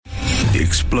The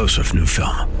explosive new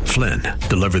film, Flynn,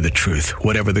 deliver the truth,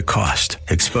 whatever the cost,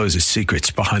 exposes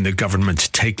secrets behind the government's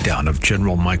takedown of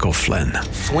General Michael Flynn.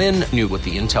 Flynn knew what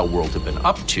the intel world had been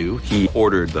up to. He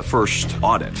ordered the first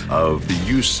audit of the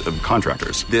use of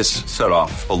contractors. This set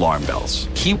off alarm bells.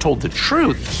 He told the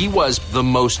truth. He was the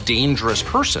most dangerous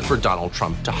person for Donald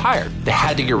Trump to hire. They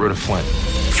had to get rid of Flynn.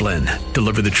 Flynn,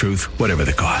 deliver the truth, whatever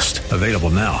the cost. Available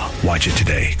now. Watch it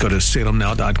today. Go to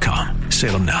salemnow.com.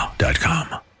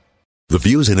 salemnow.com. The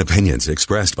views and opinions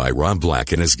expressed by Rob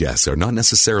Black and his guests are not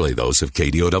necessarily those of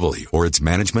KDOW or its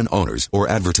management, owners, or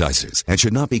advertisers and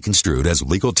should not be construed as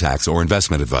legal, tax, or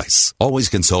investment advice. Always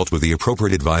consult with the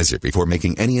appropriate advisor before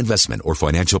making any investment or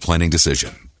financial planning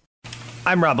decision.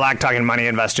 I'm Rob Black, talking money,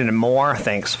 investing, and more.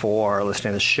 Thanks for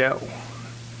listening to the show.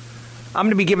 I'm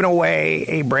going to be giving away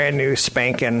a brand new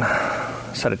spanking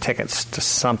set of tickets to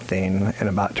something in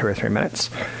about 2 or 3 minutes.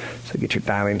 So get your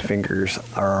dialing fingers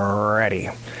ready.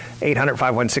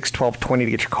 800-516-1220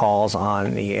 to get your calls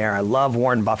on the air. I love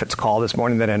Warren Buffett's call this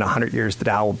morning that in 100 years the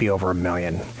Dow will be over 1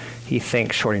 million. He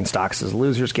thinks shorting stocks is a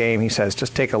loser's game. He says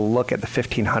just take a look at the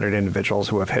 1,500 individuals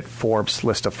who have hit Forbes'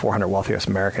 list of 400 wealthiest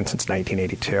Americans since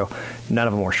 1982. None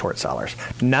of them were short sellers.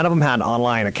 None of them had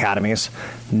online academies.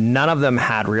 None of them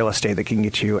had real estate that can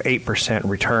get you 8%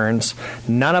 returns.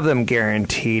 None of them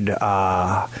guaranteed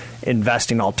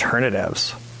investing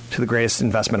alternatives to the greatest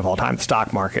investment of all time, the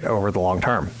stock market, over the long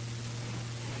term.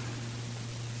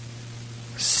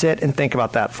 Sit and think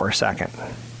about that for a second.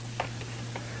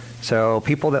 So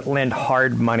people that lend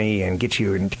hard money and get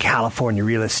you into California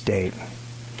real estate,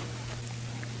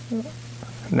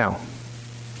 no.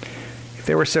 If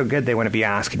they were so good, they wouldn't be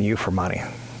asking you for money.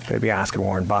 They'd be asking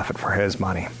Warren Buffett for his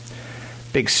money.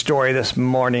 Big story this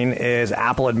morning is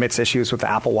Apple admits issues with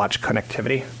Apple Watch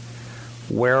connectivity.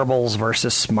 Wearables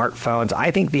versus smartphones.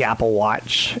 I think the Apple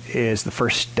Watch is the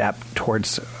first step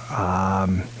towards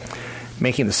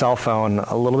making the cell phone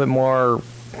a little bit more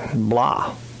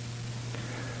blah.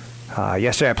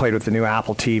 Yesterday I played with the new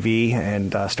Apple TV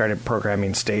and started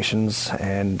programming stations,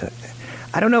 and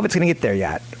I don't know if it's going to get there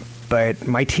yet, but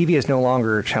my TV is no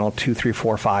longer channel 2, 3,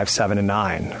 4, 5, 7, and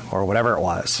 9, or whatever it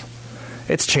was.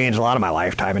 It's changed a lot of my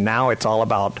lifetime, and now it's all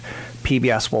about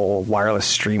PBS will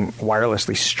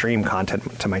wirelessly stream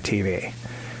content to my TV.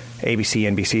 ABC,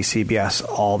 NBC, CBS,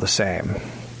 all the same.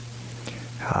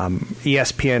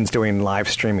 ESPN's doing live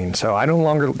streaming, so I no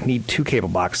longer need 2 cable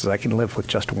boxes. I can live with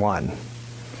just one.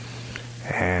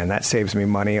 And that saves me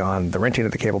money on the renting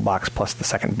of the cable box plus the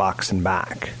second box and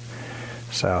back.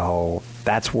 So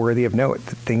that's worthy of note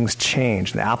that things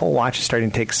change. The Apple Watch is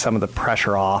starting to take some of the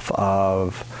pressure off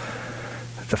of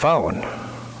the phone.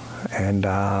 And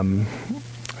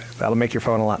that'll make your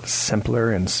phone a lot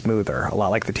simpler and smoother. A lot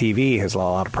like the TV has a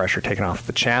lot of pressure taken off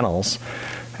the channels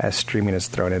as streaming has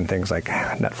thrown in things like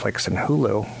Netflix and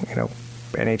Hulu,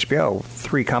 and HBO,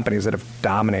 3 companies that have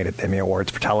dominated the Emmy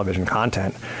Awards for television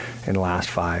content in the last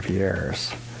 5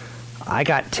 years. I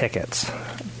got tickets,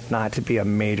 not to be a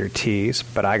major tease,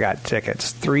 but I got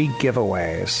tickets. 3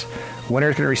 giveaways.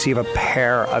 Winner's going to receive a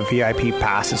pair of VIP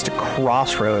passes to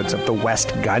Crossroads of the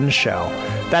West Gun Show.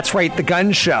 That's right, the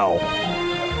Gun Show.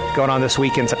 Going on this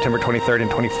weekend, September 23rd and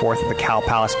 24th at the Cow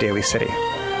Palace, Daly City.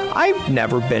 I've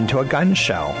never been to a gun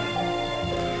show.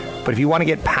 But if you want to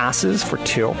get passes for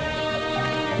 2,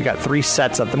 we got 3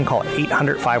 sets of them. Call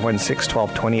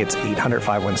 800-516-1220. It's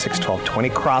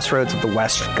 800-516-1220. Crossroads of the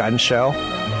West Gun Show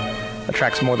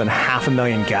attracts more than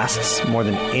 500,000 guests, more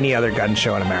than any other gun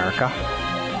show in America.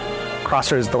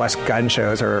 Crossroads of the West gun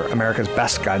shows are America's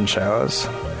best gun shows.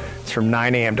 It's from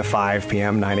 9 a.m. to 5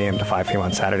 p.m., 9 a.m. to 5 p.m.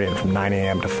 on Saturday, and from 9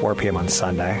 a.m. to 4 p.m. on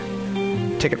Sunday.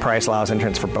 Ticket price allows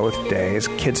entrance for both days.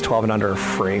 Kids 12 and under are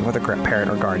free with a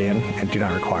parent or guardian and do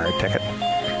not require a ticket.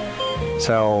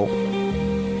 So,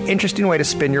 interesting way to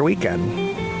spend your weekend.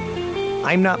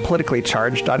 I'm not politically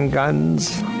charged on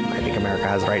guns. I think America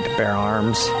has the right to bear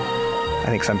arms. I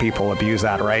think some people abuse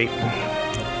that right.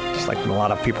 Just like a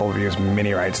lot of people abuse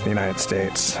many rights in the United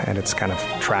States, and it's kind of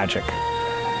tragic.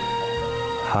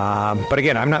 But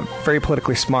again, I'm not very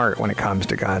politically smart when it comes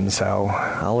to guns, so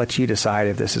I'll let you decide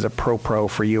if this is a pro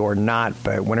for you or not.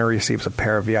 But winner receives a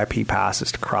pair of VIP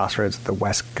passes to Crossroads at the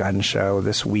West Gun Show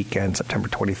this weekend, September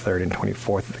 23rd and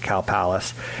 24th at the Cow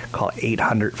Palace. Call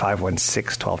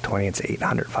 800-516-1220. It's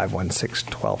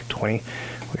 800-516-1220.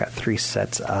 We got 3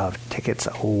 sets of tickets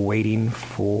waiting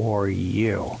for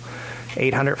you.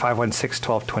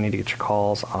 800-516-1220 to get your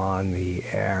calls on the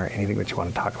air. Anything that you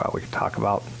want to talk about, we can talk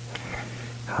about.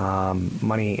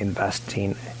 Money,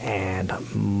 investing, and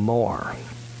more.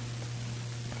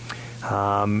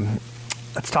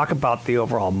 Let's talk about the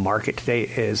overall market. Today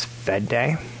is Fed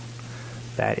Day.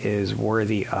 that is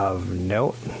worthy of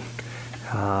note.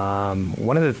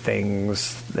 One of the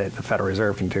things that the Federal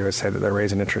Reserve can do is say that they're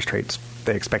raising interest rates.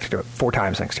 They expect to do it 4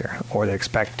 times next year, or they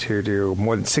expect to do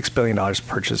more than $6 billion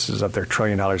purchases of their $1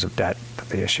 trillion of debt that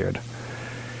they issued.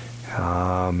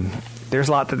 There's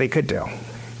a lot that they could do.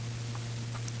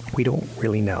 We don't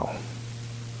really know.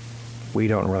 We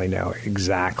don't really know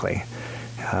exactly.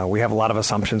 We have a lot of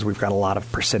assumptions. We've got a lot of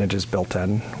percentages built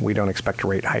in. We don't expect a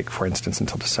rate hike, for instance,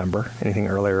 until December. Anything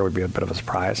earlier would be a bit of a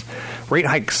surprise. Rate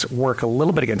hikes work a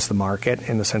little bit against the market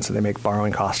in the sense that they make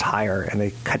borrowing costs higher and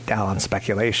they cut down on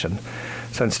speculation.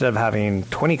 So instead of having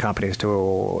 20 companies to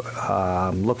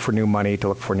look for new money, to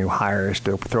look for new hires,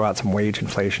 to throw out some wage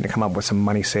inflation, to come up with some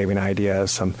money-saving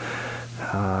ideas, some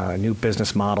new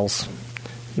business models,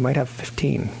 you might have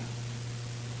 15.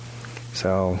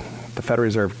 So the Federal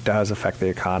Reserve does affect the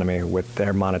economy with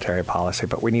their monetary policy,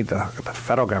 but we need the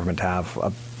federal government to have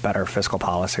a better fiscal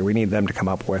policy. We need them to come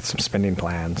up with some spending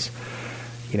plans.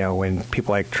 You know, when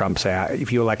people like Trump say,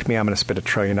 if you elect me, I'm going to spend $1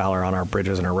 trillion on our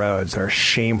bridges and our roads, they're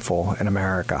shameful in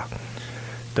America.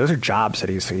 Those are jobs that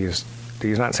he's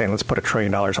not saying, let's put $1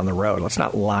 trillion on the road. Let's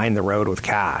not line the road with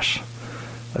cash.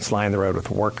 Let's line the road with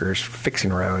workers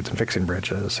fixing roads and fixing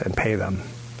bridges and pay them.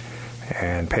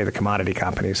 And pay the commodity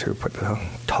companies who put the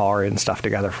tar and stuff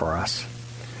together for us.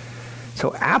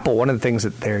 So Apple, one of the things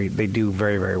that they do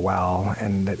very, very well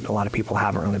and that a lot of people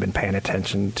haven't really been paying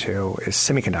attention to is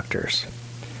semiconductors.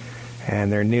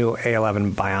 And their new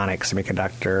A11 Bionic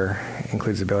semiconductor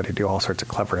includes the ability to do all sorts of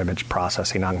clever image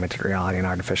processing, augmented reality, and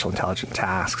artificial intelligence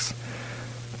tasks.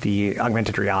 The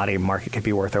augmented reality market could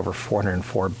be worth over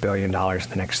 $404 billion in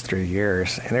the next 3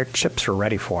 years, and their chips are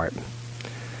ready for it.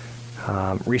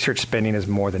 Research spending has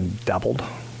more than doubled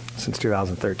since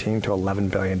 2013 to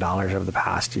 $11 billion over the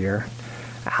past year.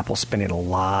 Apple's spending a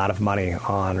lot of money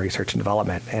on research and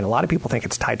development, and a lot of people think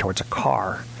it's tied towards a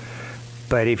car.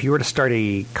 But if you were to start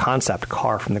a concept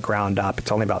car from the ground up,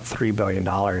 it's only about $3 billion,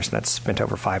 and that's spent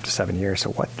over 5 to 7 years.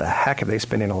 So what the heck are they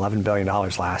spending $11 billion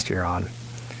last year on?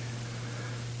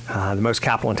 The most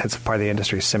capital-intensive part of the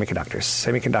industry is semiconductors.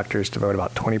 Semiconductors devote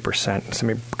about 20%,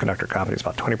 semiconductor companies,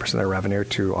 about 20% of their revenue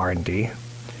to R&D.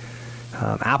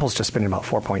 Apple's just spending about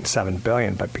 $4.7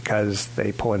 billion, but because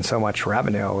they pull in so much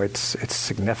revenue, it's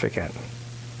significant.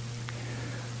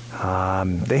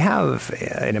 They have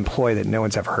an employee that no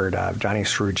one's ever heard of, Johnny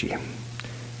Srouji.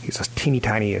 He's a teeny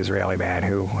tiny Israeli man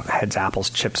who heads Apple's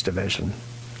chips division.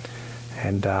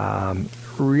 And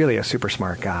really a super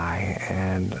smart guy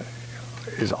and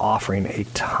is offering a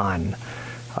ton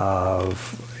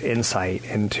of insight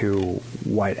into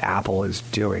what Apple is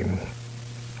doing.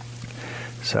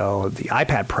 So the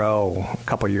iPad Pro a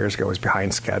couple of years ago was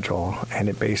behind schedule, and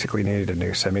it basically needed a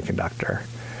new semiconductor.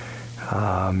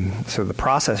 So the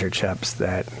processor chips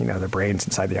that, you know, the brains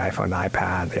inside the iPhone, the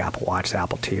iPad, the Apple Watch, the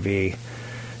Apple TV,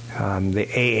 the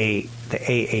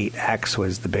A8X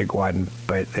was the big one,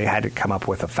 but they had to come up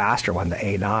with a faster one, the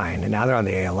A9, and now they're on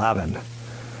the A11.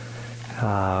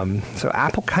 So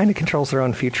Apple kind of controls their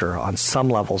own future on some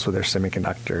levels with their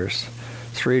semiconductors.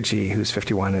 Srouji, who's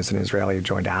 51, is an Israeli who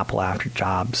joined Apple after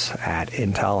jobs at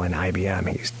Intel and IBM.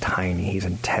 He's tiny, he's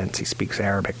intense, he speaks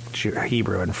Arabic,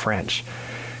 Hebrew, and French.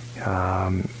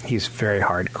 He's very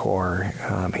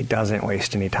hardcore. He doesn't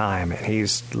waste any time, and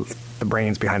he's the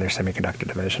brains behind their semiconductor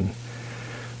division.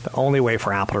 The only way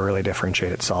for Apple to really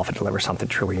differentiate itself and deliver something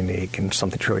truly unique and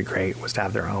something truly great was to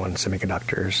have their own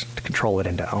semiconductors, to control it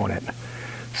and to own it.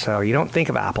 So you don't think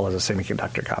of Apple as a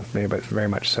semiconductor company, but very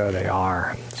much so they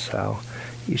are. So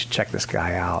you should check this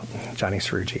guy out, Johnny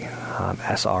Srouji,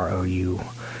 S-R-O-U-J-I.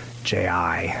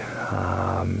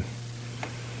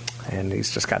 And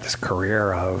he's just got this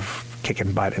career of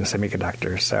kicking butt in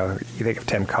semiconductors. So you think of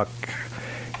Tim Cook,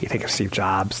 you think of Steve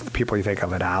Jobs, the people you think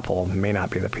of at Apple may not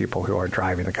be the people who are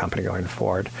driving the company going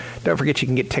forward. Don't forget you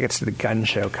can get tickets to the gun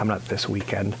show coming up this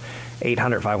weekend.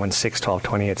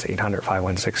 800-516-1220. It's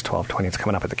 800-516-1220. It's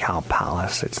coming up at the Cow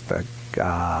Palace. It's the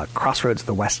Crossroads of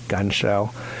the West Gun Show.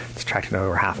 It's attracting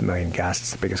over 500,000 guests.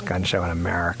 It's the biggest gun show in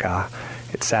America.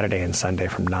 It's Saturday and Sunday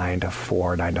from 9 to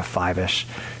 4, 9 to 5-ish.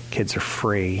 Kids are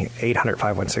free.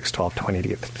 800-516-1220 to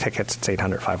get the tickets. It's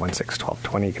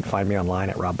 800-516-1220. You can find me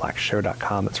online at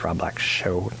robblackshow.com. That's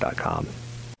robblackshow.com.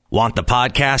 Want the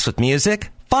podcast with music?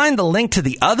 Find the link to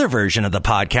the other version of the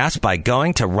podcast by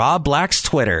going to Rob Black's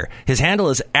Twitter. His handle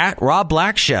is at Rob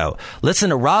Black Show. Listen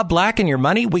to Rob Black and Your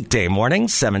Money weekday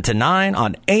mornings, 7 to 9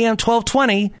 on AM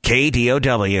 1220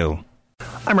 KDOW.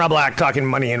 I'm Rob Black, talking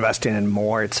money, investing, and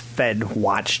more. It's Fed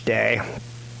Watch Day.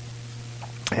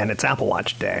 And it's Apple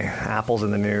Watch Day. Apple's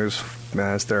in the news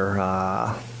as their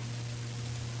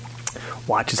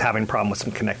watch is having a problem with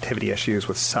some connectivity issues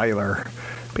with cellular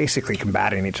basically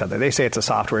combating each other. They say it's a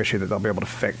software issue that they'll be able to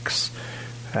fix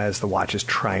as the watch is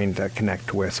trying to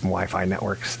connect with some Wi-Fi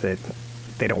networks that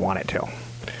they don't want it to.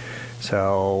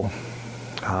 So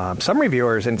some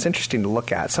reviewers, and it's interesting to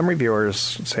look at, some reviewers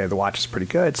say the watch is pretty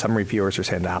good. Some reviewers are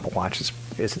saying the Apple Watch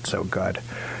isn't so good.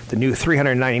 The new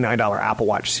 $399 Apple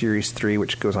Watch Series 3,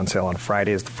 which goes on sale on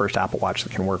Friday, is the first Apple Watch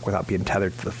that can work without being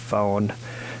tethered to the phone,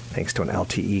 thanks to an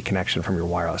LTE connection from your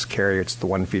wireless carrier. It's the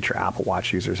one feature Apple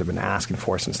Watch users have been asking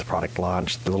for since the product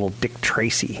launched. The little Dick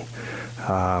Tracy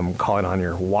calling on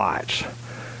your watch.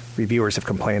 Reviewers have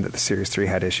complained that the Series 3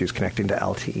 had issues connecting to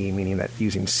LTE, meaning that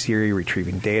using Siri,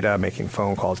 retrieving data, making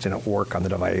phone calls didn't work on the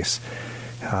device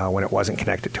when it wasn't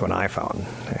connected to an iPhone.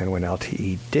 And when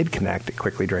LTE did connect, it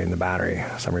quickly drained the battery.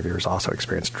 Some reviewers also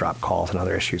experienced dropped calls and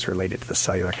other issues related to the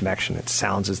cellular connection. It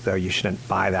sounds as though you shouldn't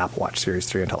buy the Apple Watch Series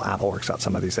 3 until Apple works out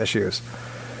some of these issues.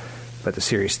 But the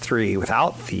Series 3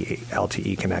 without the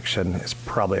LTE connection is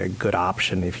probably a good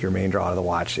option if your main draw of the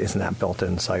watch isn't that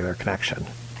built-in cellular connection.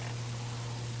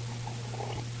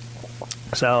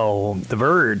 So, The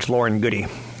Verge, Lauren Goody,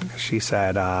 she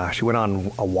said she went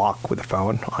on a walk with the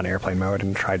phone on airplane mode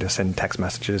and tried to send text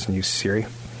messages and use Siri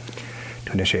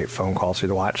to initiate phone calls through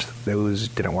the watch. Those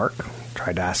didn't work.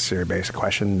 Tried to ask Siri a basic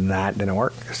question. That didn't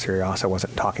work. Siri also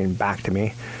wasn't talking back to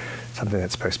me, something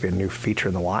that's supposed to be a new feature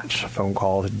in the watch. Phone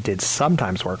calls did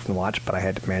sometimes work from the watch, but I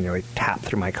had to manually tap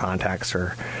through my contacts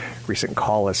or recent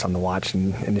call lists on the watch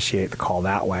and initiate the call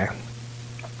that way.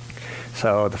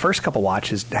 So the first couple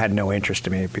watches had no interest to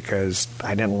me because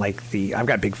I didn't like I've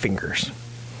got big fingers.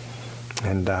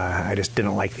 And I just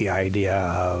didn't like the idea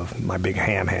of my big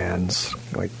ham hands,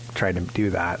 like, trying to do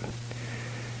that.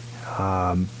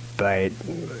 But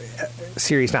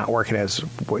Siri's not working as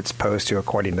it's supposed to,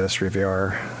 according to this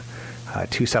reviewer.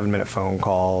 2 7-minute phone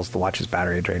calls. The watch's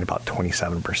battery drained about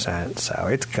 27%. So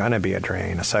it's going to be a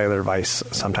drain. A cellular device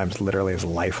sometimes literally is a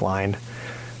lifeline.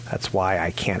 That's why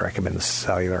I can't recommend the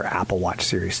cellular Apple Watch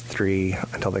Series 3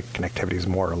 until the connectivity is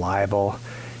more reliable.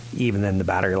 Even then, the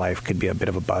battery life could be a bit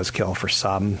of a buzzkill for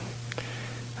some.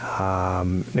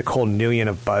 Nicole Nguyen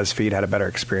of BuzzFeed had a better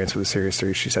experience with the Series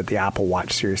 3. She said the Apple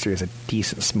Watch Series 3 is a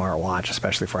decent smartwatch,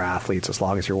 especially for athletes, as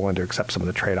long as you're willing to accept some of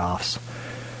the trade-offs.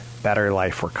 Battery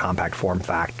life for compact form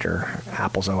factor,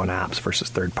 Apple's own apps versus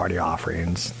third-party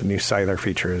offerings. The new cellular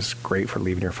feature is great for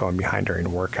leaving your phone behind during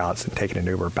workouts and taking an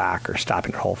Uber back or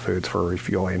stopping at Whole Foods for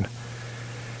refueling.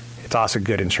 It's also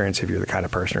good insurance if you're the kind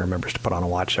of person who remembers to put on a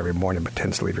watch every morning but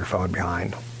tends to leave your phone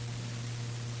behind.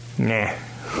 Nah.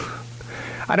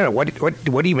 I don't know.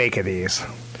 What do you make of these?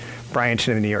 Brian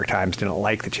Chin of the New York Times didn't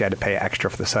like that you had to pay extra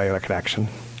for the cellular connection.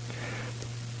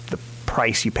 The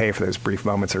price you pay for those brief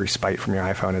moments of respite from your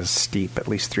iPhone is steep, at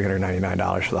least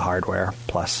 $399 for the hardware,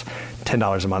 plus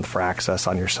 $10 a month for access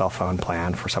on your cell phone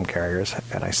plan for some carriers.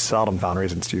 And I seldom found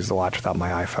reasons to use the watch without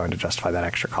my iPhone to justify that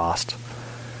extra cost.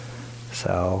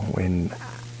 So when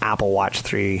Apple Watch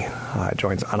 3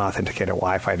 joins unauthenticated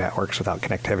Wi-Fi networks without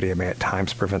connectivity, it may at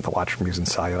times prevent the watch from using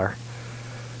cellular.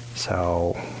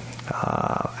 So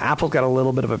Apple's got a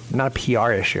little bit of a, not a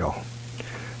PR issue,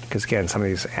 because again, some of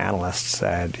these analysts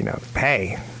said,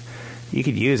 hey, you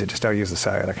could use it, just don't use the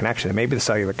cellular connection. And maybe the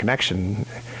cellular connection,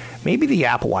 maybe the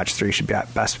Apple Watch 3 should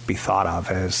best be thought of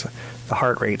as the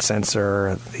heart rate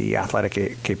sensor, the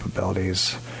athletic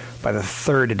capabilities. By the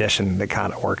third edition, they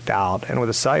kind of worked out. And with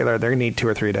the cellular, they're going to need 2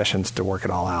 or 3 editions to work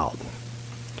it all out.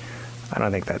 I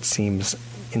don't think that seems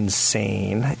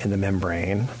insane in the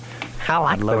membrane. I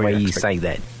like the way you say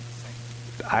that.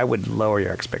 I would lower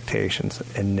your expectations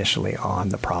initially on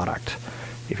the product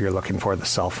if you're looking for the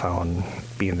cell phone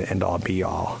being the end-all,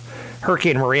 be-all.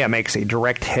 Hurricane Maria makes a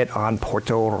direct hit on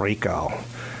Puerto Rico.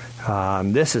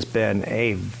 This has been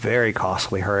a very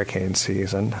costly hurricane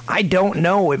season. I don't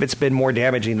know if it's been more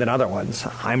damaging than other ones.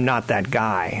 I'm not that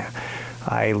guy.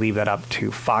 I leave that up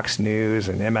to Fox News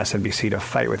and MSNBC to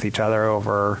fight with each other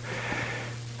over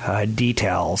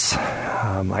details.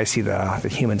 I see the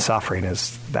human suffering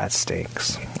as that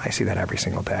stinks. I see that every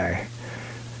single day.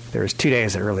 There was 2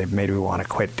 days that really made me want to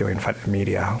quit doing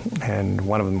media, and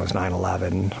one of them was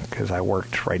 9/11 because I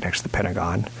worked right next to the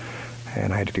Pentagon,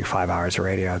 and I had to do 5 hours of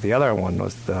radio. The other one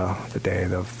was the day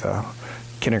of the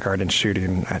kindergarten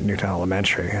shooting at Newton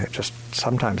Elementary. It just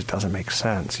sometimes doesn't make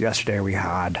sense. Yesterday we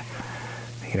had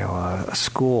a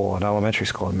school, an elementary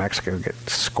school in Mexico, get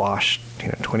squashed,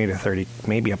 20 to 30,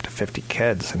 maybe up to 50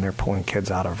 kids, and they're pulling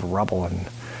kids out of rubble.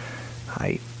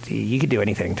 And you could do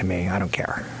anything to me, I don't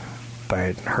care.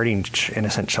 But hurting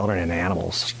innocent children and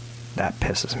animals, that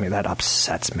pisses me, that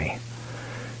upsets me.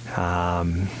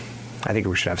 I think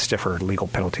we should have stiffer legal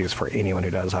penalties for anyone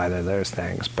who does either of those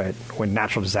things. But when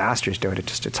natural disasters do it,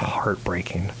 it's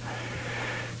heartbreaking.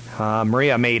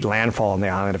 Maria made landfall on the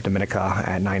island of Dominica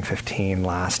at 9:15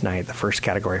 last night, the first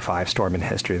Category 5 storm in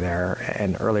history there,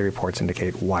 and early reports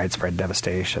indicate widespread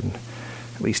devastation.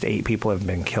 At least 8 people have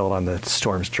been killed on the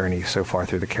storm's journey so far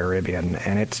through the Caribbean,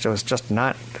 and it was just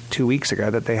not 2 weeks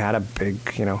ago that they had a big,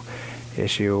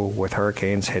 issue with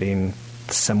hurricanes hitting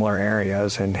similar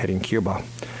areas and hitting Cuba.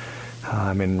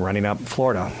 And running up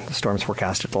Florida. The storm's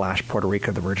forecasted to lash Puerto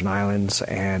Rico, the Virgin Islands,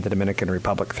 and the Dominican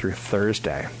Republic through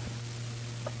Thursday.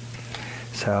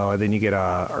 So then you get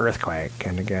a earthquake,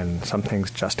 and again, some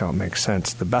things just don't make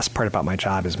sense. The best part about my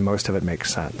job is most of it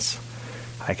makes sense.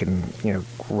 I can,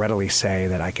 readily say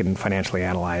that I can financially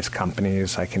analyze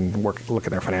companies. I can look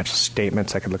at their financial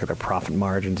statements. I can look at their profit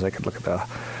margins. I could look at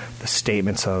the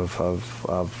statements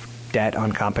of debt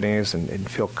on companies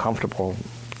and feel comfortable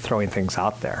throwing things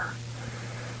out there.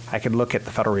 I could look at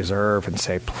the Federal Reserve and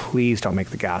say, please don't make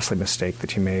the ghastly mistake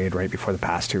that you made right before the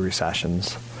past 2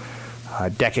 recessions. A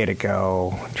decade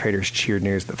ago, traders cheered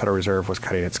news that the Federal Reserve was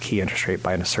cutting its key interest rate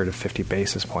by an assertive 50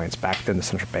 basis points. Back then, the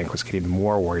central bank was getting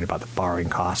more worried about the borrowing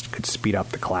cost could speed up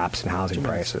the collapse in housing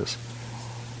prices.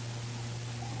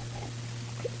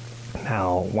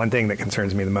 Now, one thing that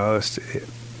concerns me the most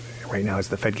right now is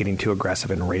the Fed getting too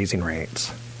aggressive in raising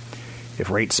rates. If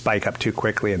rates spike up too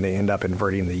quickly and they end up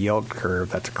inverting the yield curve,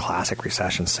 that's a classic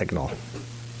recession signal.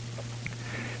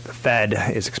 The Fed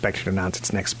is expected to announce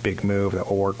its next big move that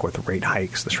will work with rate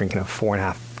hikes, the shrinking of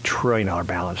 $4.5 trillion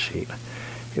balance sheet.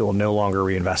 It will no longer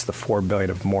reinvest the $4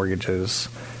 billion of mortgages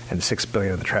and the $6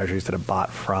 billion of the treasuries that it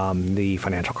bought from the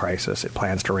financial crisis. It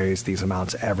plans to raise these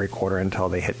amounts every quarter until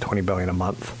they hit $20 billion a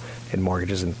month in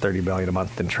mortgages and $30 billion a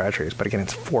month in treasuries. But again,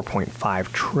 it's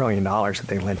 $4.5 trillion that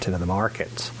they lent into the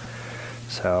markets.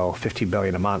 So $50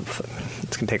 billion a month,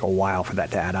 it's going to take a while for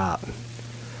that to add up.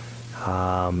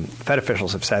 Fed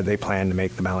officials have said they plan to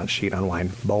make the balance sheet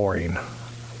unwind boring,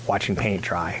 watching paint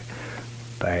dry.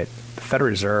 But the Federal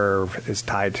Reserve is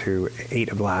tied to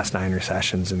 8 of the last 9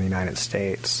 recessions in the United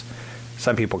States.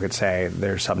 Some people could say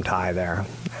there's some tie there,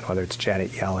 and whether it's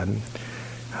Janet Yellen,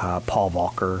 Paul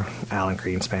Volcker, Alan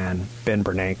Greenspan, Ben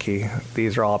Bernanke,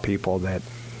 these are all people that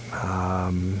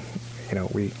I'm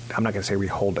not going to say we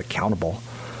hold accountable,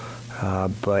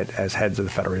 but as heads of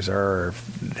the Federal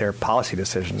Reserve, their policy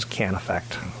decisions can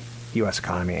affect U.S.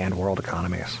 economy and world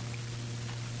economies.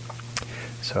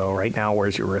 So right now,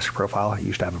 where's your risk profile?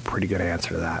 You should have a pretty good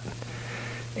answer to that.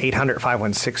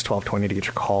 800-516-1220 to get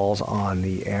your calls on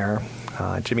the air.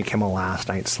 Jimmy Kimmel last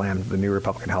night slammed the new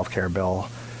Republican health care bill,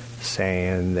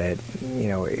 saying that,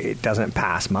 it doesn't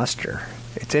pass muster.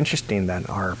 It's interesting that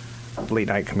our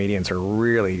late-night comedians are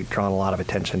really drawing a lot of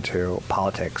attention to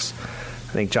politics.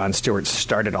 I think Jon Stewart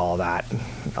started all that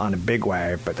on a big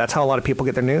way, but that's how a lot of people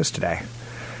get their news today.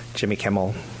 Jimmy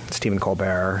Kimmel, Stephen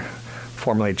Colbert,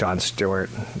 formerly Jon Stewart.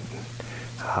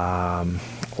 A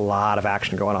lot of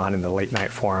action going on in the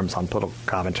late-night forums on political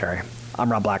commentary. I'm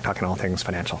Rob Black, talking all things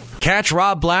financial. Catch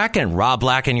Rob Black and Rob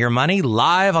Black and Your Money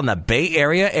live on the Bay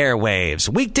Area airwaves,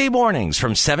 weekday mornings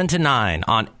from 7 to 9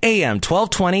 on AM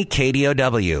 1220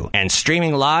 KDOW and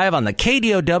streaming live on the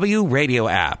KDOW radio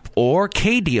app or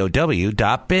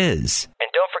KDOW.biz. And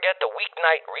don't forget the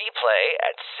weeknight replay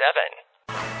at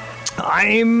 7. I'm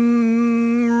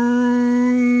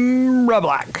Rob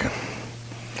Black.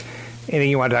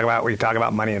 Anything you want to talk about, we talk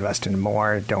about money, investing, and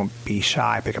more. Don't be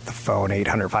shy. Pick up the phone,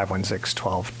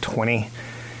 800-516-1220.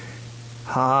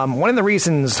 One of the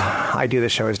reasons I do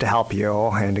this show is to help you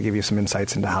and to give you some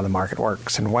insights into how the market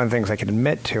works. And one of the things I can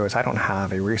admit to is I don't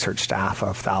have a research staff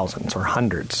of thousands or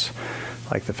hundreds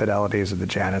like the Fidelities or the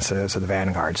Janices or the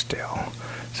Vanguards do.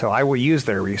 So I will use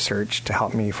their research to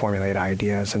help me formulate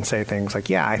ideas and say things like,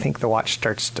 yeah, I think the watch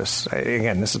starts to,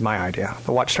 again, this is my idea,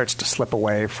 the watch starts to slip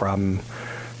away from,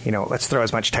 let's throw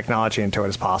as much technology into it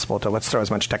as possible, to let's throw as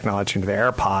much technology into the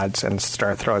AirPods and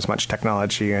throw as much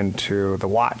technology into the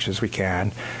watch as we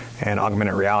can, and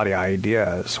augmented reality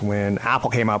ideas. When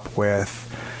Apple came up with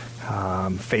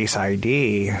Face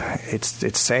ID,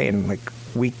 it's saying, like,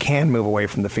 we can move away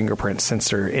from the fingerprint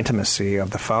sensor intimacy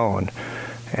of the phone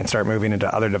and start moving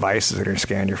into other devices that are going to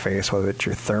scan your face, whether it's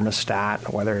your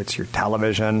thermostat, whether it's your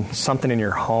television, something in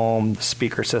your home, the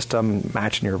speaker system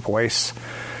matching your voice.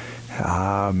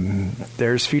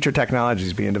 There's future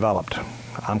technologies being developed.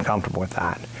 I'm comfortable with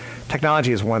that.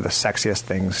 Technology is one of the sexiest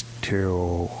things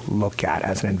to look at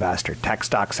as an investor. Tech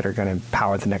stocks that are going to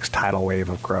power the next tidal wave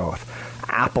of growth.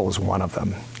 Apple is one of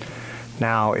them.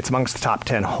 Now, it's amongst the top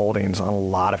 10 holdings on a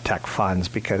lot of tech funds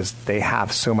because they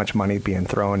have so much money being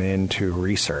thrown into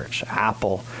research.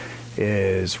 Apple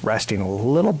is resting a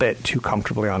little bit too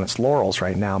comfortably on its laurels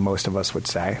right now, most of us would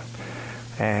say.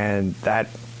 And that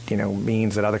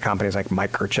means that other companies like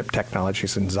Microchip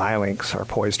Technologies and Xilinx are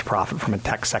poised to profit from a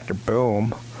tech sector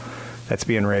boom that's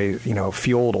being raised,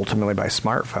 fueled ultimately by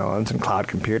smartphones and cloud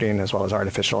computing, as well as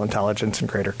artificial intelligence and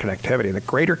greater connectivity. The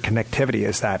greater connectivity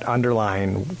is that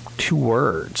underlying two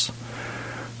words.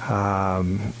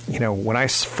 When I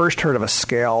first heard of a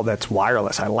scale that's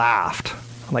wireless, I laughed.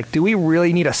 I'm like, do we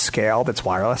really need a scale that's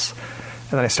wireless?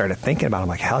 And then I started thinking about it. I'm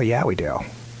like, hell yeah, we do.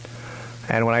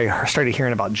 And when I started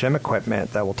hearing about gym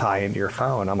equipment that will tie into your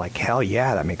phone, I'm like, hell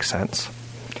yeah, that makes sense.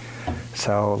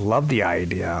 So love the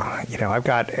idea. I've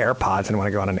got AirPods, and when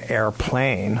I go on an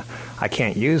airplane, I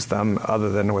can't use them other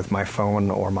than with my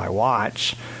phone or my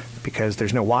watch because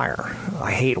there's no wire.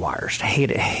 I hate wires.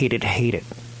 Hate it.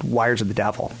 Wires are the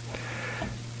devil.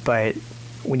 But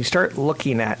when you start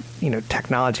looking at,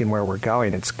 technology and where we're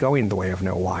going, it's going the way of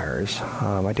no wires.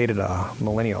 I dated a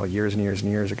millennial years and years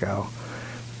and years ago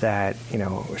that,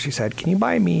 she said, can you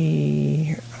buy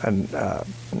me a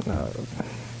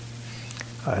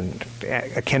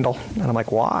Kindle? And I'm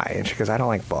like, why? And she goes, I don't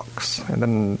like books. And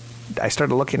then I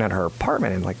started looking at her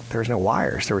apartment, and there's no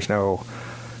wires. There was no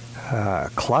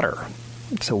clutter.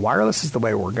 So wireless is the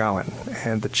way we're going.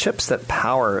 And the chips that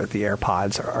power the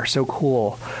AirPods are so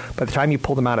cool. By the time you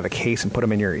pull them out of a case and put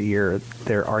them in your ear,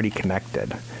 they're already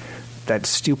connected. That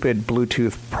stupid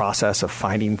Bluetooth process of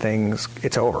finding things,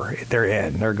 it's over. They're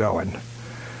in. They're going.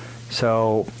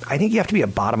 So I think you have to be a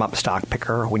bottom-up stock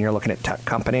picker when you're looking at tech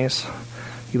companies.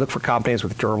 You look for companies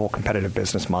with durable, competitive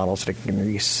business models that can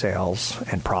increase sales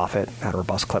and profit at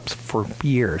robust clips for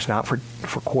years, not for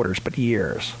quarters, but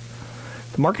years.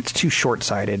 The market's too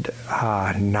short-sighted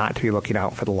not to be looking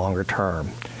out for the longer term.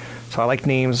 So I like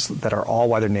names that are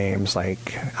all-weather names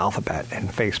like Alphabet and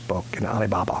Facebook and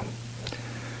Alibaba.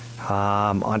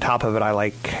 On top of it, I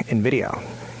like NVIDIA,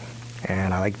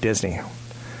 and I like Disney.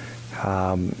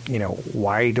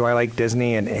 Why do I like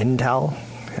Disney and Intel?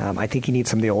 I think you need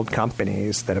some of the old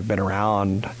companies that have been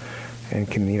around and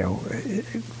can,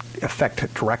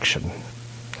 affect direction.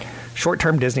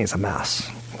 Short-term Disney is a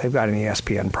mess. They've got an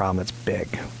ESPN problem that's big.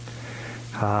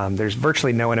 There's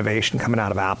virtually no innovation coming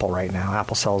out of Apple right now.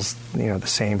 Apple sells, the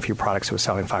same few products it was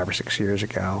selling 5 or 6 years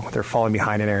ago. They're falling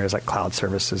behind in areas like cloud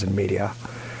services and media.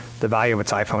 The value of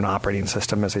its iPhone operating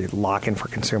system as a lock-in for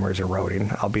consumers is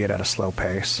eroding, albeit at a slow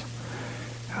pace.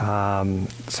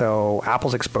 So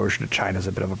Apple's exposure to China is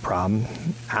a bit of a problem.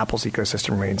 Apple's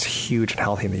ecosystem remains huge and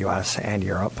healthy in the U.S. and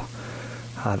Europe.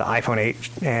 The iPhone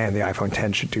 8 and the iPhone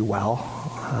 10 should do well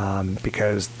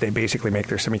because they basically make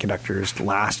their semiconductors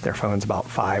last their phones about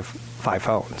five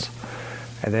phones.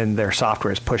 And then their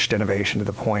software has pushed innovation to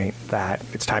the point that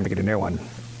it's time to get a new one.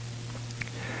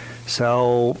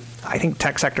 So I think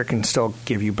tech sector can still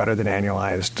give you better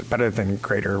than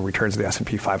greater returns of the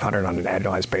S&P 500 on an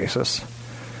annualized basis.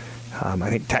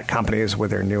 I think tech companies with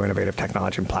their new innovative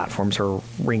technology and platforms are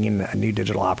bringing a new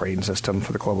digital operating system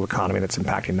for the global economy that's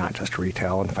impacting not just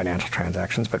retail and financial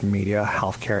transactions, but media,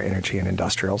 healthcare, energy, and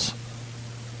industrials.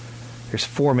 There's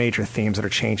 4 major themes that are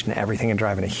changing everything and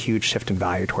driving a huge shift in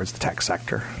value towards the tech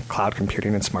sector. Cloud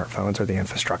computing and smartphones are the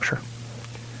infrastructure.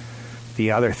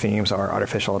 The other themes are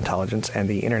artificial intelligence and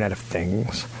the Internet of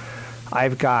Things.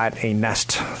 I've got a Nest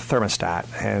thermostat,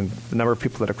 and the number of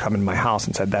people that have come in my house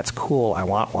and said, that's cool, I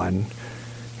want one,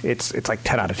 it's like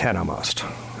 10 out of 10 almost.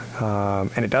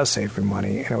 And it does save me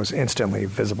money, and it was instantly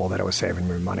visible that it was saving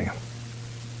me money.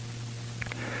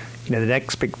 The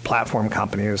next big platform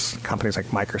companies like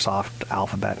Microsoft,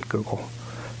 Alphabet, Google,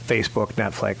 Facebook,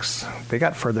 Netflix, they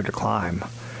got further to climb.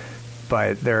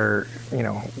 But you're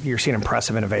seeing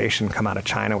impressive innovation come out of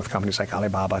China with companies like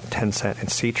Alibaba, Tencent, and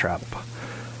Ctrip.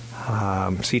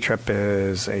 Ctrip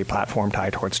is a platform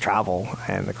tied towards travel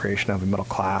and the creation of a middle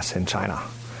class in China.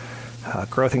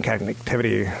 Growth and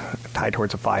connectivity tied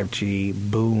towards a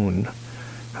 5G boon.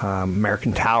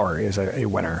 American Tower is a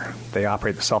winner. They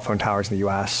operate the cell phone towers in the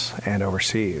U.S. and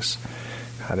overseas.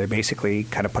 They basically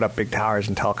kind of put up big towers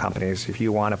and tell companies, if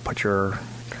you want to put your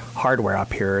hardware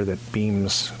up here that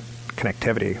beams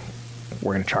connectivity,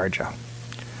 we're going to charge you.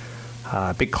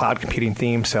 Big cloud computing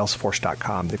theme,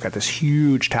 Salesforce.com. They've got this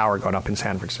huge tower going up in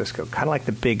San Francisco, kind of like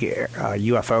the big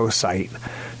UFO site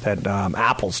that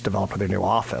Apple's developed with their new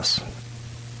office.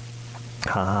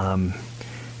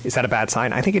 Is that a bad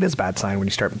sign? I think it is a bad sign when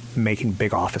you start making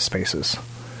big office spaces.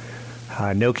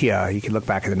 Nokia, you can look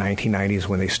back at the 1990s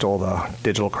when they stole the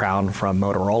digital crown from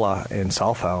Motorola in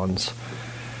cell phones.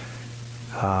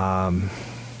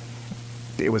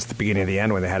 It was the beginning of the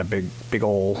end when they had a big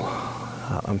old...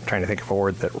 I'm trying to think of a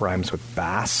word that rhymes with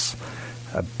bass.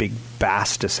 A big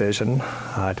bass decision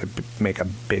to make a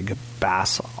big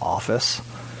bass office.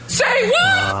 Say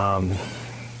what?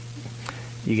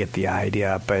 You get the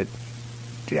idea, but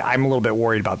I'm a little bit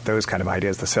worried about those kind of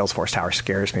ideas. The Salesforce Tower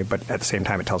scares me, but at the same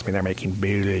time, it tells me they're making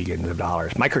billions of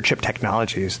dollars. Microchip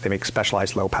Technologies, they make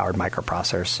specialized low-powered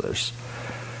microprocessors.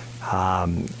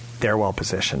 They're well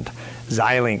positioned.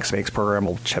 Xilinx makes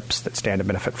programmable chips that stand to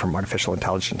benefit from artificial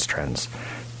intelligence trends.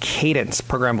 Cadence,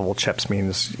 programmable chips,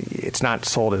 means it's not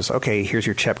sold as, okay, here's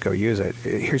your chip, go use it.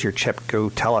 Here's your chip, go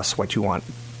tell us what you want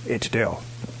it to do.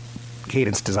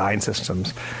 Cadence Design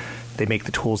Systems, they make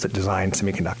the tools that design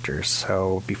semiconductors.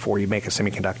 So before you make a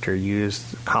semiconductor,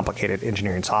 use complicated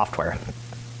engineering software.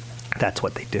 That's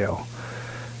what they do.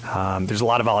 There's a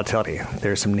lot of volatility.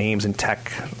 There's some names in tech,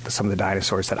 some of the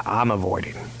dinosaurs that I'm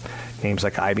avoiding. Names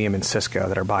like IBM and Cisco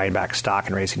that are buying back stock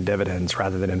and raising dividends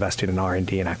rather than investing in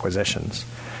R&D and acquisitions.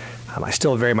 I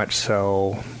still very much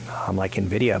so like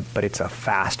NVIDIA, but it's a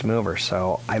fast mover,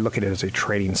 so I look at it as a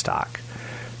trading stock.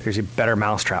 There's a better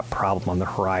mousetrap problem on the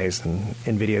horizon.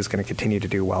 NVIDIA is going to continue to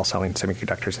do well selling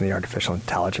semiconductors in the artificial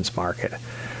intelligence market,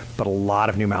 but a lot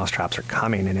of new mousetraps are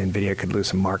coming, and NVIDIA could lose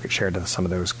some market share to some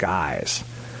of those guys.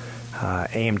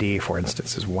 AMD, for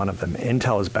instance, is one of them.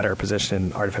 Intel is better positioned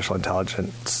in artificial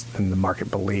intelligence than the market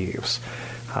believes.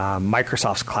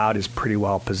 Microsoft's cloud is pretty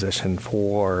well positioned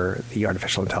for the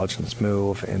artificial intelligence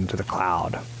move into the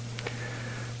cloud.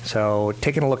 So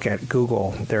taking a look at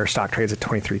Google, their stock trades at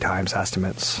 23 times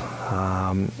estimates.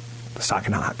 The stock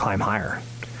can climb higher.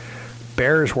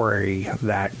 Bears worry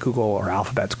that Google or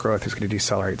Alphabet's growth is going to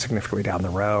decelerate significantly down the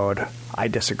road. I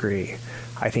disagree.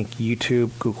 I think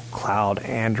YouTube, Google Cloud,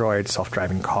 Android,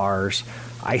 self-driving cars,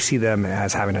 I see them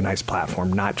as having a nice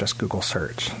platform, not just Google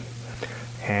Search.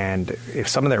 And if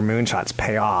some of their moonshots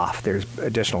pay off, there's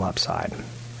additional upside.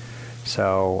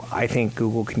 So I think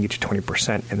Google can get you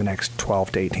 20% in the next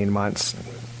 12 to 18 months.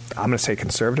 I'm going to say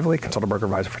conservatively, consult a broker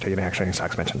advisor for taking action on any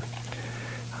stocks mentioned.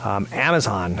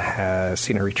 Amazon has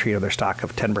seen a retreat of their stock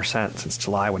of 10% since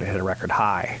July when it hit a record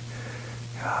high.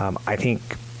 I think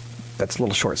that's a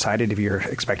little short-sighted if you're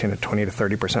expecting a 20 to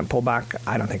 30% pullback.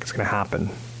 I don't think it's going to happen.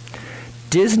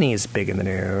 Disney is big in the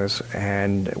news,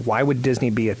 and why would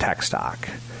Disney be a tech stock?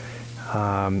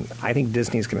 I think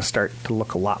Disney is going to start to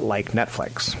look a lot like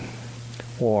Netflix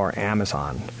or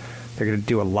Amazon. They're going to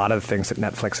do a lot of the things that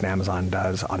Netflix and Amazon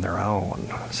does on their own.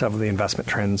 Some of the investment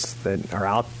trends that are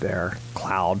out there,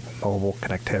 cloud, mobile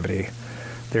connectivity,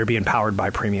 they're being powered by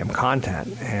premium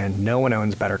content, and no one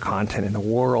owns better content in the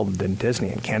world than Disney.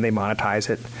 And can they monetize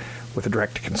it with a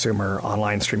direct-to-consumer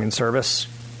online streaming service?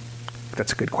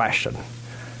 That's a good question.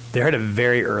 They're at a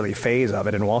very early phase of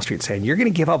it, and Wall Street's saying, you're going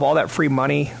to give up all that free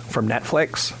money from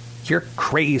Netflix? You're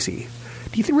crazy.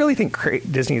 Do you really think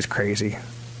Disney is crazy?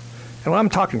 And when I'm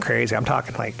talking crazy, I'm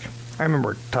talking like, I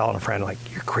remember telling a friend, like,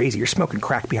 you're crazy. You're smoking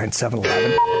crack behind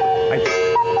 7-Eleven.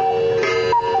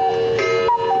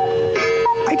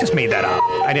 I just made that up.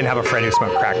 I didn't have a friend who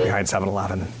smoked crack behind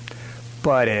 7-Eleven.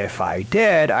 But if I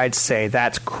did, I'd say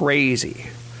that's crazy.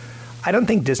 I don't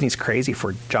think Disney's crazy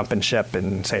for jumping ship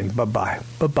and saying bye-bye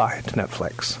to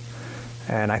Netflix.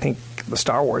 And I think the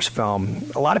Star Wars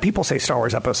film, a lot of people say Star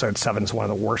Wars Episode 7 is one of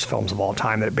the worst films of all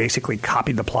time, that it basically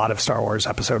copied the plot of Star Wars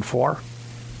Episode 4.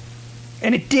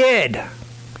 And it did.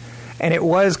 And it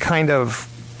was kind of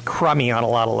crummy on a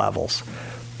lot of levels.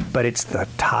 But it's the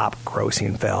top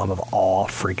grossing film of all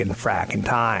freaking fracking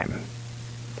time.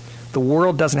 The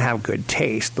world doesn't have good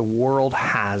taste. The world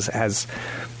has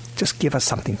just give us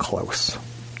something close.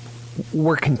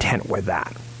 We're content with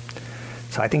that.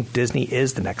 So I think Disney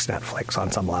is the next Netflix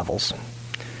on some levels.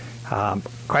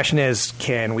 Question is,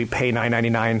 can we pay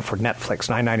 $9.99 for Netflix,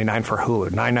 $9.99 for Hulu,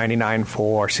 $9.99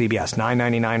 for CBS,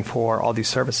 $9.99 for all these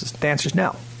services? The answer is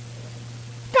no.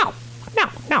 No.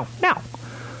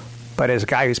 But as a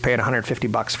guy who's paying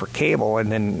 $150 for cable,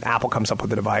 and then Apple comes up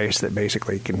with a device that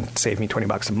basically can save me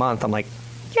 $20 a month, I'm like,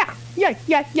 yeah.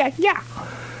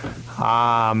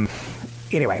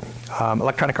 Anyway,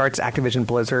 Electronic Arts, Activision,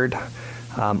 Blizzard,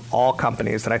 all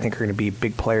companies that I think are going to be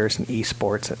big players in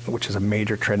esports, which is a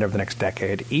major trend over the next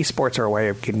decade. Esports are a way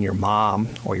of getting your mom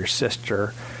or your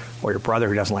sister or your brother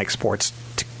who doesn't like sports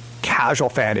to casual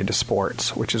fan into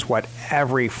sports, which is what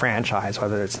every franchise,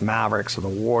 whether it's the Mavericks or the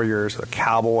Warriors or the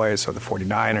Cowboys or the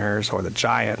 49ers or the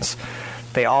Giants,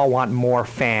 they all want more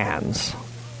fans.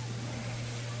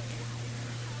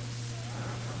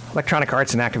 Electronic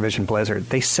Arts and Activision Blizzard,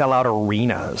 they sell out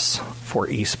arenas for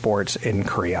esports in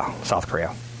Korea, South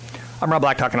Korea. I'm Rob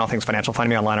Black, talking all things financial. Find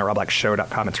me online at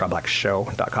robblackshow.com. It's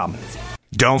robblackshow.com.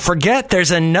 Don't forget,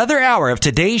 there's another hour of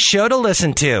today's show to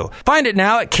listen to. Find it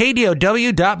now at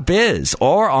kdow.biz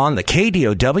or on the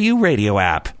KDOW radio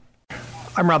app.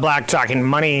 I'm Rob Black, talking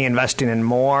money, investing, and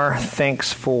more.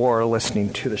 Thanks for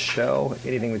listening to the show.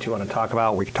 Anything that you want to talk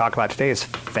about, we can talk about. Today is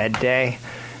Fed Day,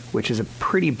 which is a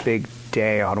pretty big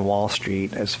day on Wall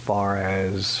Street as far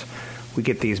as we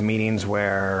get these meetings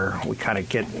where we kind of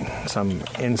get some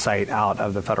insight out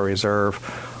of the Federal Reserve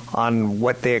on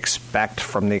what they expect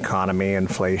from the economy,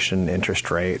 inflation,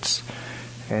 interest rates.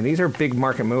 And these are big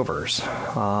market movers.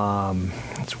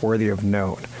 It's worthy of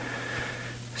note.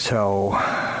 So,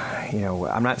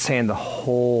 I'm not saying the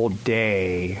whole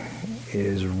day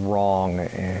is wrong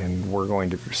and we're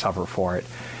going to suffer for it.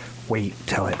 Wait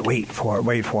for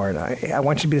it. I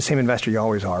want you to be the same investor you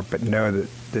always are, but know that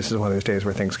this is one of those days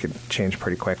where things could change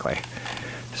pretty quickly.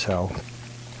 So,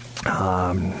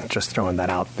 just throwing that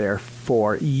out there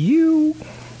for you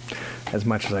as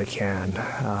much as I can.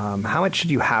 How much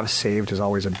should you have saved is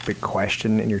always a big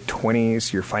question in your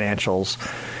 20s, your financials.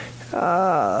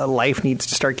 Life needs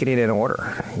to start getting in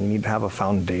order. You need to have a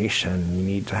foundation. You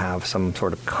need to have some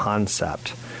sort of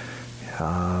concept.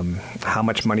 How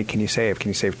much money can you save? Can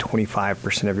you save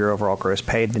 25% of your overall gross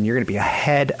pay? Then you're going to be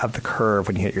ahead of the curve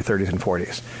when you hit your 30s and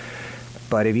 40s.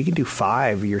 But if you can do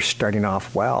 5, you're starting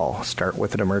off well. Start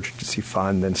with an emergency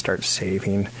fund, then start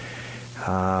saving.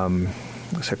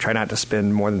 So try not to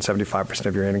spend more than 75%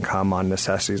 of your income on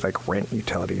necessities like rent,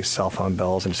 utilities, cell phone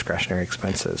bills, and discretionary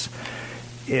expenses.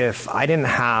 If I didn't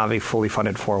have a fully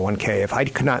funded 401k, if I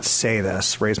could not say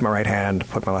this, raise my right hand,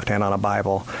 put my left hand on a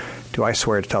Bible, do I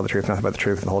swear to tell the truth, nothing but the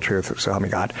truth, and the whole truth, so help me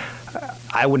God,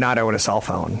 I would not own a cell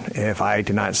phone if I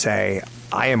did not say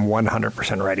I am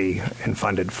 100% ready and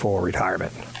funded for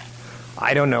retirement.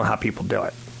 I don't know how people do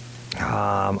it.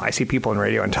 I see people in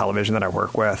radio and television that I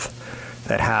work with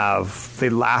that they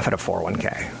laugh at a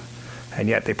 401k. And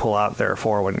yet they pull out their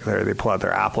they pull out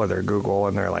their Apple or their Google,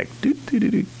 and they're like,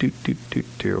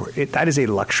 that is a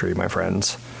luxury, my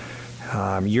friends.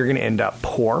 You're going to end up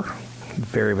poor,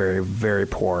 very, very, very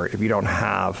poor, if you don't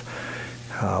have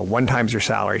 1 times your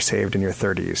salary saved in your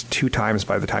 30s, 2 times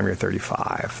by the time you're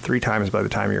 35, 3 times by the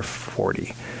time you're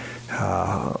 40.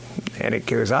 And it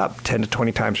goes up 10 to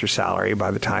 20 times your salary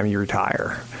by the time you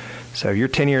retire. So if you're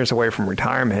 10 years away from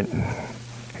retirement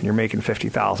and you're making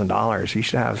 $50,000, you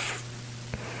should have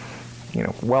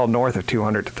well north of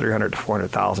 $200,000 to $300,000 to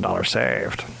 $400,000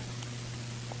 saved.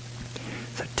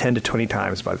 So 10 to 20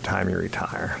 times by the time you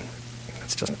retire.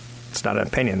 It's not an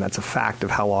opinion. That's a fact of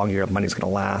how long your money's going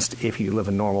to last if you live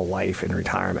a normal life in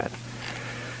retirement.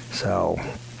 So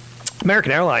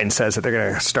American Airlines says that they're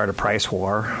going to start a price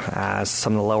war as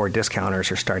some of the lower discounters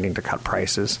are starting to cut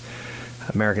prices.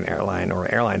 American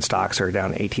airline stocks are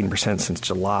down 18% since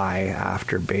July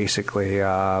after basically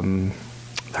the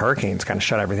hurricanes kind of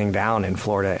shut everything down in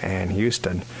Florida and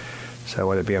Houston. So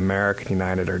whether it be American,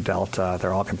 United, or Delta,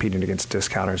 they're all competing against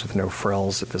discounters with no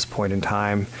frills at this point in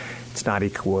time. It's not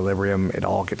equilibrium. It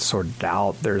all gets sorted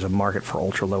out. There's a market for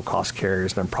ultra-low-cost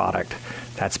carriers and their product.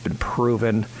 That's been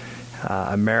proven.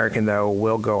 American, though,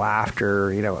 will go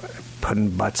after,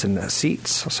 putting butts in the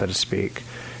seats, so to speak.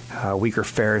 Weaker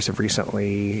fares have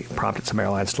recently prompted some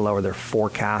airlines to lower their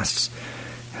forecasts.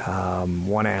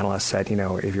 One analyst said,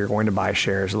 if you're going to buy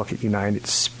shares, look at United,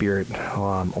 Spirit,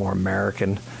 or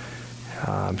American,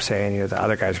 saying, the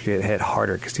other guys are going to get hit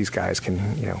harder because these guys can,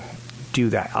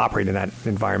 do that, operate in that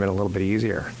environment a little bit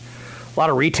easier. A lot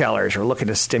of retailers are looking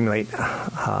to stimulate,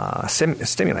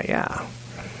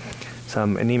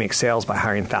 some anemic sales by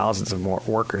hiring thousands of more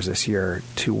workers this year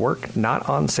to work not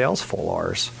on sales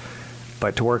floors,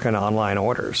 but to work on online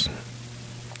orders.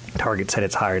 Target said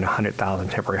it's hiring 100,000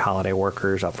 temporary holiday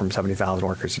workers, up from 70,000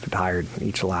 workers it had hired in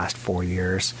each of the last 4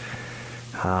 years.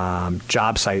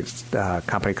 Job sites, a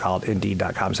company called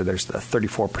Indeed.com said there's a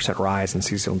 34% rise in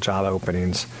seasonal job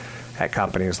openings at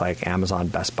companies like Amazon,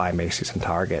 Best Buy, Macy's, and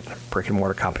Target.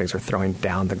 Brick-and-mortar companies are throwing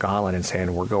down the gauntlet and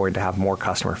saying we're going to have more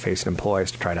customer-facing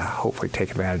employees to try to hopefully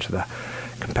take advantage of the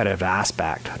competitive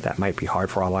aspect that might be hard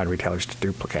for online retailers to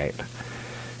duplicate.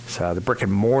 So the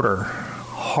brick-and-mortar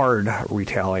hard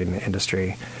retailing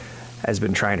industry has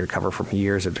been trying to recover from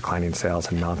years of declining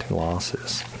sales and mounting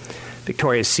losses.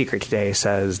 Victoria's Secret today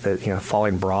says that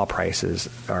falling bra prices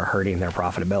are hurting their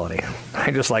profitability. I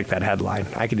just like that headline.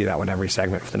 I could do that one every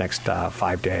segment for the next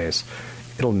 5 days.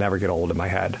 It'll never get old in my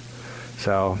head.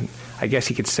 So I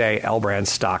guess you could say L brand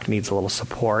stock needs a little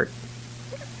support.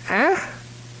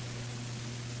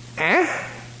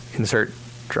 Insert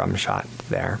drum shot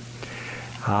there.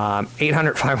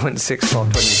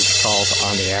 800-516-1220 calls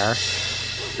on the air.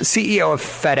 The CEO of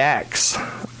FedEx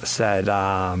said,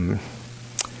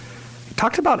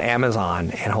 talked about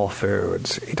Amazon and Whole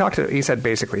Foods. He said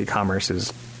basically e-commerce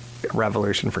is a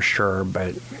revolution for sure,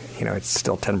 but it's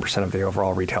still 10% of the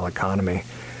overall retail economy.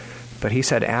 But he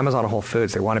said Amazon and Whole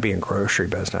Foods, they want to be in grocery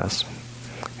business.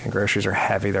 And groceries are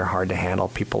heavy, they're hard to handle.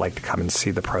 People like to come and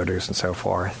see the produce and so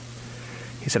forth.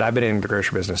 He said, I've been in the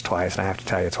grocery business twice, and I have to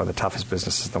tell you, it's one of the toughest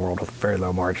businesses in the world with very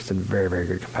low margins and very, very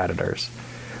good competitors.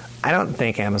 I don't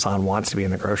think Amazon wants to be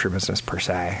in the grocery business per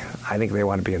se. I think they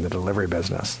want to be in the delivery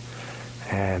business,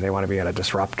 and they want to be at a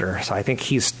disruptor. So I think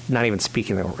he's not even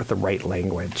speaking the right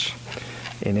language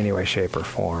in any way, shape, or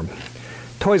form.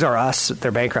 Toys R Us,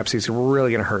 their bankruptcy is really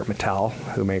going to hurt Mattel,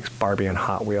 who makes Barbie and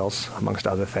Hot Wheels, amongst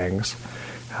other things.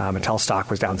 Mattel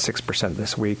stock was down 6%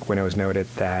 this week when it was noted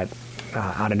that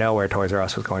out of nowhere Toys R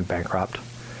Us was going bankrupt.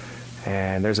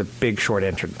 And there's a big short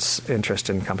interest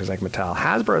in companies like Mattel.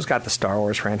 Hasbro's got the Star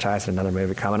Wars franchise and another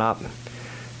movie coming up.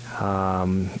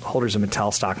 Holders of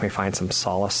Mattel stock may find some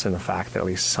solace in the fact that at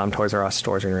least some Toys R Us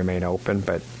stores are going to remain open,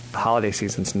 but the holiday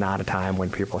season's not a time when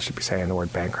people should be saying the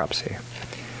word bankruptcy.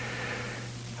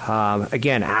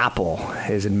 Again, Apple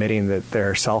is admitting that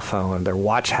their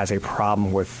watch has a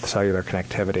problem with cellular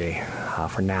connectivity.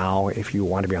 For now, if you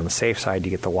want to be on the safe side,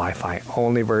 you get the Wi-Fi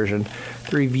only version.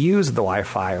 The reviews of the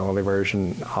Wi-Fi only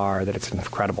version are that it's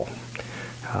incredible.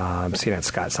 CNET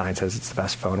Scott Stein says it's the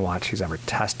best phone watch he's ever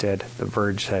tested. The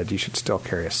Verge said you should still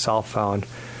carry a cell phone.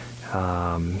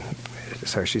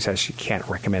 So she says she can't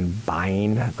recommend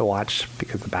buying the watch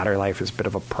because the battery life is a bit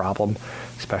of a problem,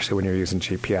 especially when you're using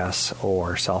GPS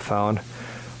or cell phone.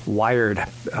 Wired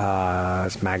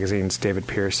magazine's David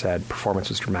Pierce said performance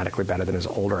was dramatically better than his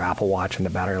older Apple Watch, and the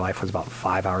battery life was about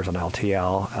 5 hours on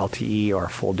LTE, or a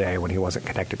full day when he wasn't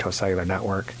connected to a cellular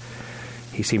network.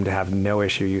 He seemed to have no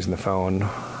issue using the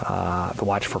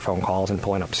watch for phone calls and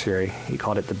pulling up Siri. He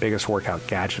called it the biggest workout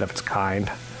gadget of its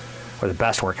kind, or the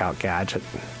best workout gadget.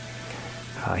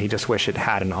 He just wished it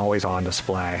had an always-on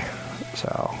display.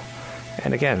 So,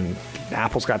 and again,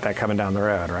 Apple's got that coming down the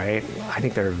road, right? I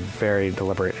think they're very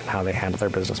deliberate in how they handle their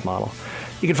business model.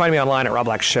 You can find me online at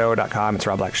robblackshow.com. It's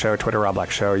Rob Black Show, Twitter Rob Black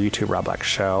Show, YouTube Rob Black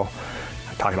Show.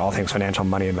 I'm talking all things financial,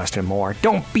 money, investing, and more.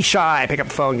 Don't be shy. Pick up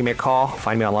the phone, give me a call.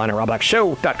 Find me online at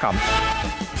robblackshow.com.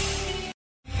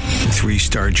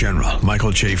 3-star General Michael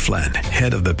J. Flynn,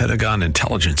 head of the Pentagon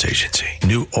Intelligence Agency,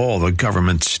 knew all the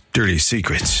government's dirty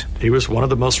secrets. He was one of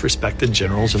the most respected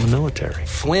generals in the military.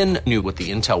 Flynn knew what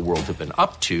the intel world had been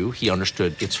up to. He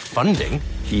understood its funding.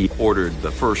 He ordered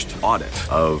the first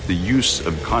audit of the use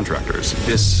of contractors.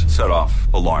 This set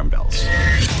off alarm bells.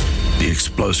 The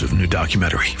explosive new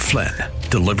documentary, Flynn,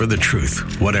 Deliver the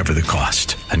Truth, Whatever the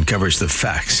Cost, uncovers the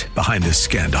facts behind this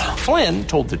scandal. Flynn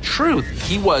told the truth.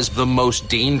 He was the most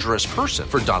dangerous person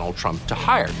for Donald Trump to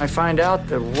hire. I find out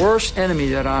the worst enemy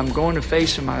that I'm going to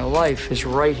face in my life is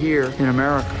right here in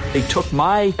America. They took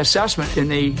my assessment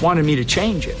and they wanted me to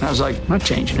change it. And I was like, I'm not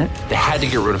changing it. They had to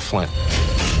get rid of Flynn.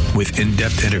 With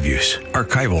in-depth interviews,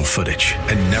 archival footage,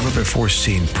 and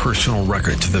never-before-seen personal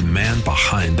records of the man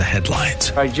behind the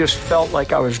headlines. I just felt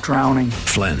like I was drowning.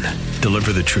 Flynn,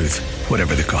 Deliver the Truth,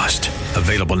 Whatever the Cost.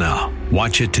 Available now.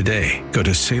 Watch it today. Go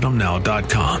to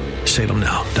salemnow.com.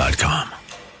 salemnow.com.